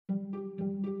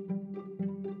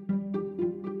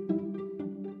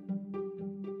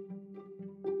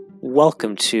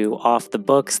Welcome to Off the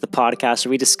Books, the podcast where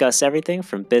we discuss everything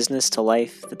from business to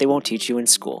life that they won't teach you in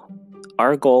school.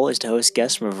 Our goal is to host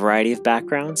guests from a variety of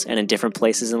backgrounds and in different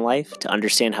places in life to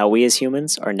understand how we as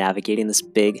humans are navigating this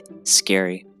big,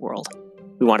 scary world.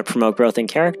 We want to promote growth in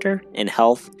character, in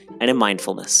health, and in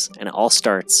mindfulness, and it all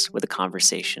starts with a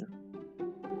conversation.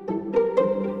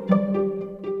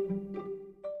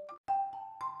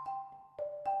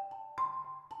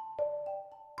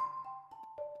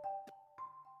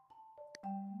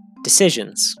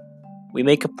 Decisions. We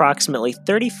make approximately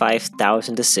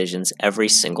 35,000 decisions every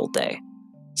single day.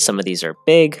 Some of these are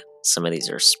big, some of these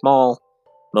are small,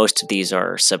 most of these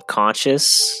are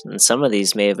subconscious, and some of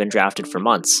these may have been drafted for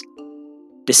months.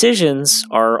 Decisions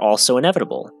are also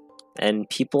inevitable, and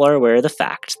people are aware of the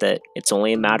fact that it's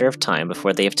only a matter of time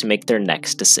before they have to make their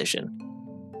next decision.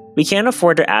 We can't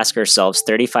afford to ask ourselves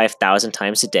 35,000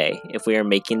 times a day if we are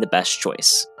making the best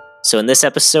choice. So in this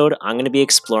episode, I'm going to be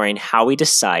exploring how we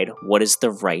decide what is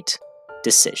the right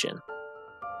decision.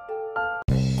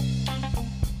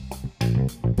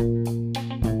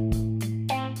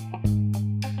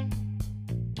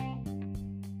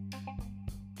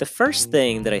 The first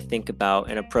thing that I think about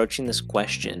in approaching this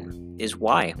question is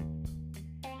why.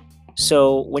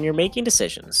 So when you're making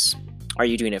decisions, are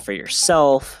you doing it for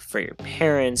yourself, for your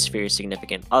parents, for your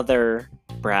significant other,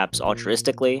 perhaps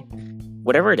altruistically?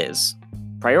 Whatever it is,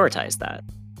 prioritize that.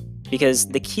 Because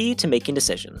the key to making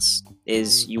decisions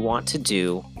is you want to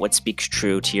do what speaks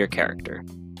true to your character.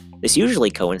 This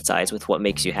usually coincides with what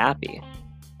makes you happy.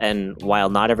 And while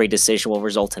not every decision will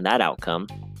result in that outcome,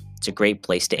 it's a great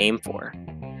place to aim for.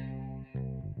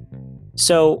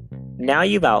 So now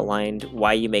you've outlined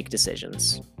why you make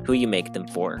decisions, who you make them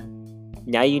for.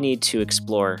 Now you need to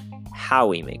explore how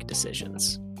we make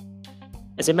decisions.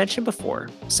 As I mentioned before,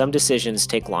 some decisions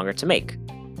take longer to make.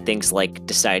 Things like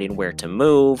deciding where to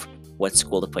move, what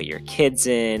school to put your kids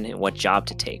in, and what job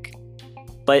to take.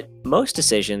 But most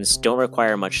decisions don't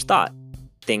require much thought.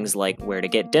 Things like where to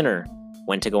get dinner,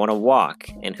 when to go on a walk,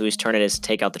 and whose turn it is to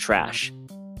take out the trash.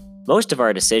 Most of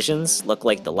our decisions look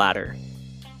like the latter.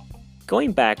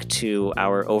 Going back to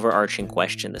our overarching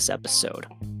question this episode,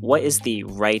 what is the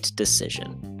right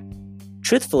decision?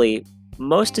 Truthfully,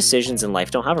 most decisions in life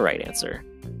don't have a right answer.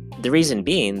 The reason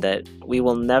being that we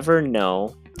will never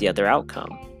know the other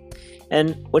outcome.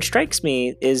 And what strikes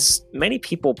me is many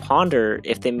people ponder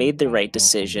if they made the right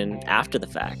decision after the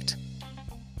fact.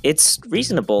 It's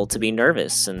reasonable to be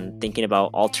nervous and thinking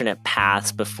about alternate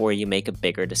paths before you make a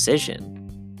bigger decision.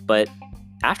 But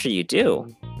after you do,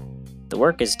 the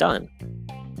work is done.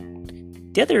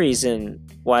 The other reason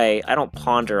why I don't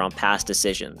ponder on past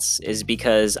decisions is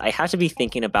because I have to be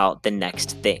thinking about the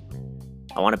next thing.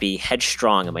 I want to be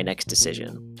headstrong in my next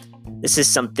decision. This is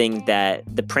something that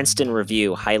the Princeton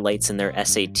Review highlights in their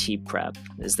SAT prep,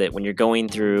 is that when you're going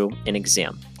through an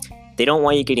exam, they don't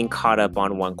want you getting caught up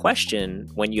on one question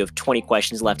when you have 20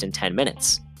 questions left in 10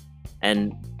 minutes.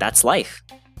 And that's life.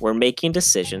 We're making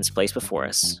decisions placed before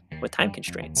us with time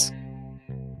constraints.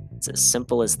 It's as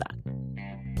simple as that.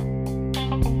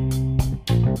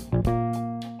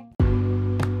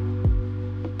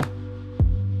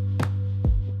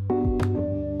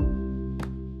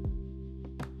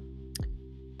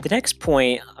 The next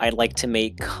point I'd like to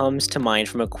make comes to mind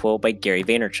from a quote by Gary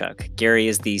Vaynerchuk. Gary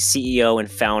is the CEO and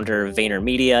founder of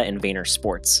VaynerMedia and Vayner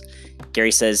Sports.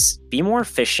 Gary says, be more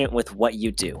efficient with what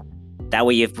you do. That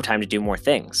way you have time to do more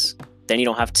things. Then you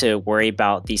don't have to worry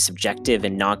about the subjective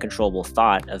and non-controllable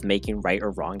thought of making right or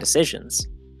wrong decisions.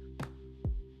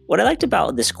 What I liked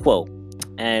about this quote,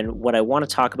 and what I want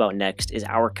to talk about next, is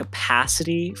our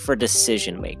capacity for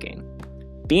decision making.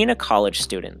 Being a college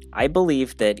student, I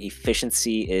believe that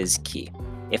efficiency is key.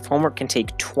 If homework can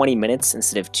take 20 minutes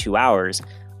instead of 2 hours,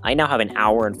 I now have an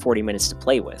hour and 40 minutes to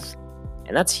play with.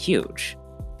 And that's huge,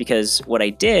 because what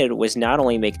I did was not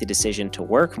only make the decision to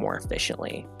work more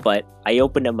efficiently, but I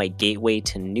opened up my gateway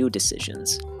to new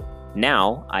decisions.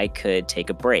 Now I could take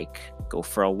a break, go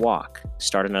for a walk,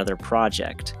 start another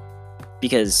project.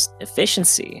 Because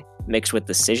efficiency mixed with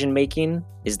decision making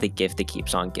is the gift that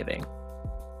keeps on giving.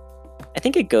 I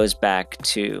think it goes back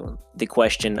to the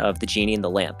question of the genie in the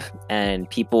lamp, and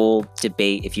people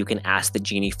debate if you can ask the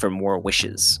genie for more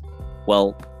wishes.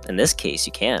 Well, in this case,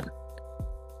 you can.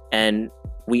 And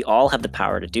we all have the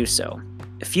power to do so.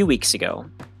 A few weeks ago,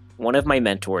 one of my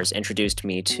mentors introduced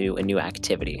me to a new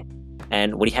activity,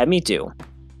 and what he had me do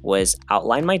was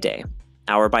outline my day,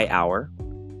 hour by hour,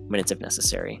 minutes if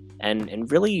necessary, and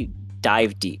really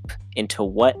dive deep into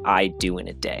what I do in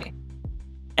a day.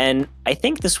 And I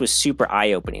think this was super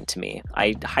eye-opening to me.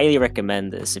 I highly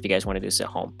recommend this if you guys want to do this at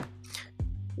home.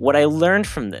 What I learned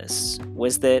from this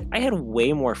was that I had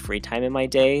way more free time in my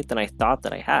day than I thought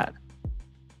that I had.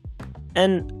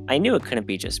 And I knew it couldn't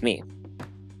be just me.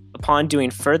 Upon doing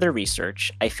further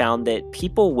research, I found that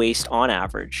people waste on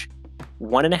average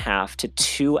 1.5 to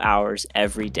 2 hours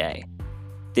every day.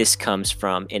 This comes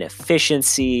from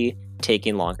inefficiency,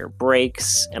 taking longer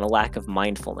breaks, and a lack of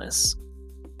mindfulness.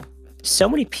 So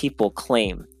many people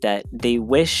claim that they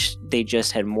wish they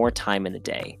just had more time in the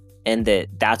day, and that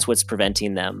that's what's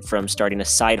preventing them from starting a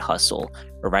side hustle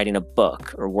or writing a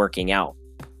book or working out.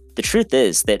 The truth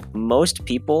is that most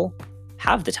people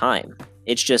have the time.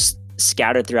 It's just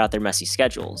scattered throughout their messy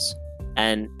schedules.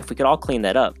 And if we could all clean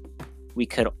that up, we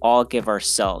could all give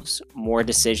ourselves more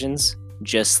decisions,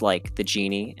 just like the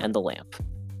genie and the lamp.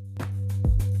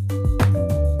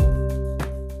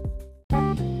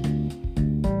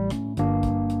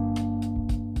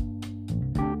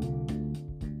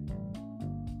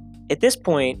 At this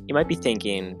point, you might be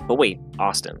thinking, but wait,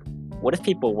 Austin, what if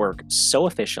people work so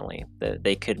efficiently that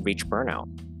they could reach burnout?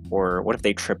 Or what if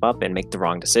they trip up and make the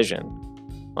wrong decision?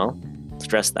 Well, let's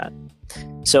address that.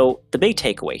 So the big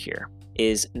takeaway here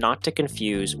is not to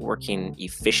confuse working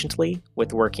efficiently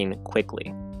with working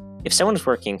quickly. If someone's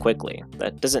working quickly,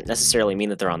 that doesn't necessarily mean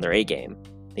that they're on their A game.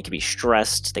 They could be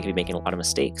stressed, they could be making a lot of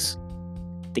mistakes.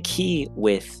 The key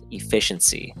with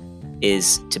efficiency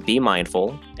is to be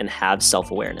mindful and have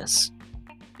self-awareness.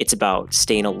 It's about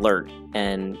staying alert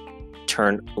and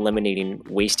eliminating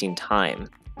wasting time,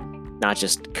 not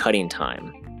just cutting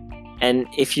time. And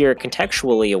if you're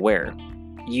contextually aware,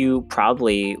 you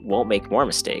probably won't make more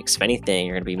mistakes. If anything,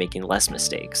 you're going to be making less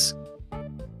mistakes.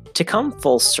 To come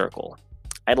full circle,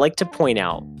 I'd like to point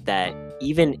out that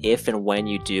even if and when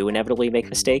you do inevitably make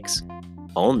mistakes,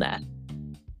 own that.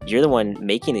 You're the one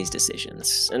making these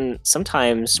decisions. And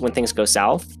sometimes when things go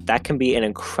south, that can be an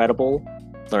incredible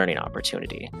learning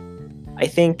opportunity. I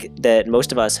think that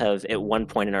most of us have at one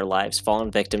point in our lives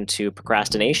fallen victim to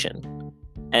procrastination.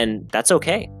 And that's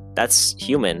okay. That's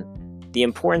human. The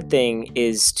important thing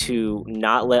is to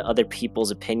not let other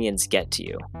people's opinions get to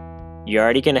you. You're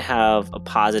already going to have a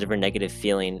positive or negative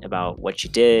feeling about what you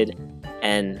did,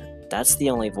 and that's the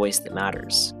only voice that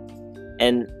matters.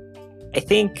 And I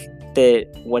think that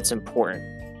what's important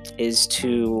is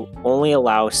to only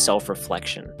allow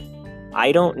self-reflection.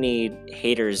 I don't need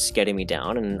haters getting me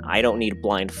down, and I don't need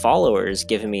blind followers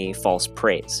giving me false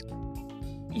praise.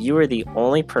 You are the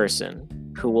only person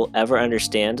who will ever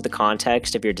understand the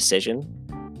context of your decision,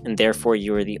 and therefore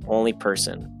you are the only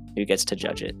person who gets to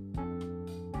judge it.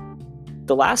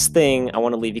 The last thing I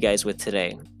want to leave you guys with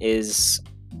today is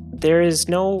there is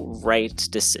no right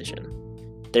decision.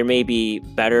 There may be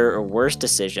better or worse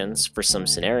decisions for some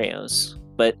scenarios,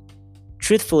 but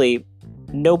truthfully,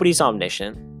 nobody's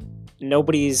omniscient.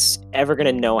 Nobody's ever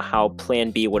going to know how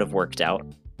Plan B would have worked out.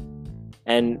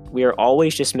 And we are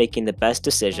always just making the best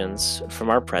decisions from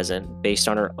our present based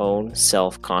on our own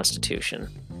self-constitution.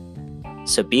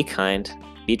 So be kind,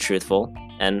 be truthful,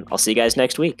 and I'll see you guys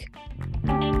next week.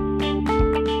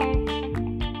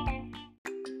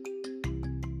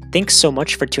 Thanks so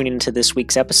much for tuning into this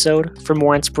week's episode. For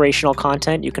more inspirational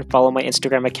content, you can follow my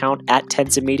Instagram account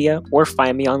 @TedSaMedia or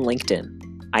find me on LinkedIn.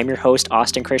 I'm your host,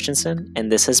 Austin Christensen,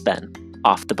 and this has been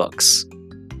Off the Books.